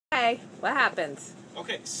why? What happened?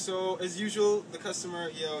 Okay, so as usual, the customer,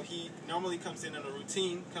 he normally comes in on a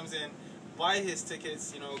routine, comes in, buy his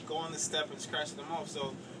tickets, go on the step and scratch them off.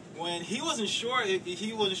 So when he wasn't sure if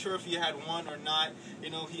he had won or not,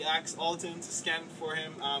 he asked Alton to scan it for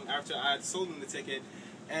him after I had sold him the ticket,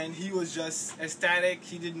 and he was just ecstatic.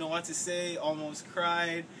 He didn't know what to say, almost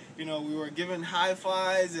cried. We were giving high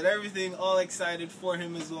fives and everything, all excited for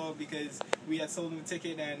him as well, because we had sold him the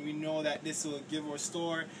ticket, and we know that this will give our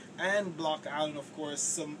store and Block Island, of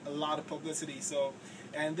course, a lot of publicity. So,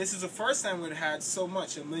 and this is the first time we've had so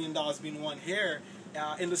much, $1 million being won here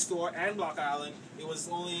in the store and Block Island. It was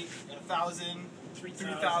only 1,000,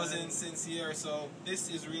 3,000 since here, so this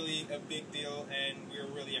is really a big deal, and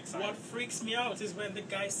we're really excited. What freaks me out is when the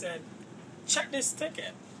guy said, "Check this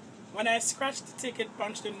ticket." When I scratched the ticket,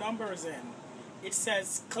 punched the numbers in, it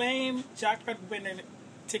says claim jackpot winning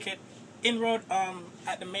ticket inroad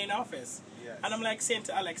at the main office. Yes. And I'm like saying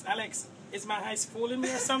to Alex, is my eyes fooling me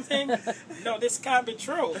or something? No, this can't be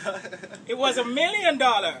true. It was $1 million.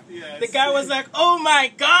 Yes. The guy was like, oh my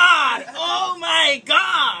God, oh my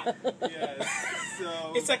God. Yes.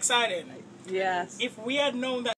 So It's exciting. Yes. If we had known that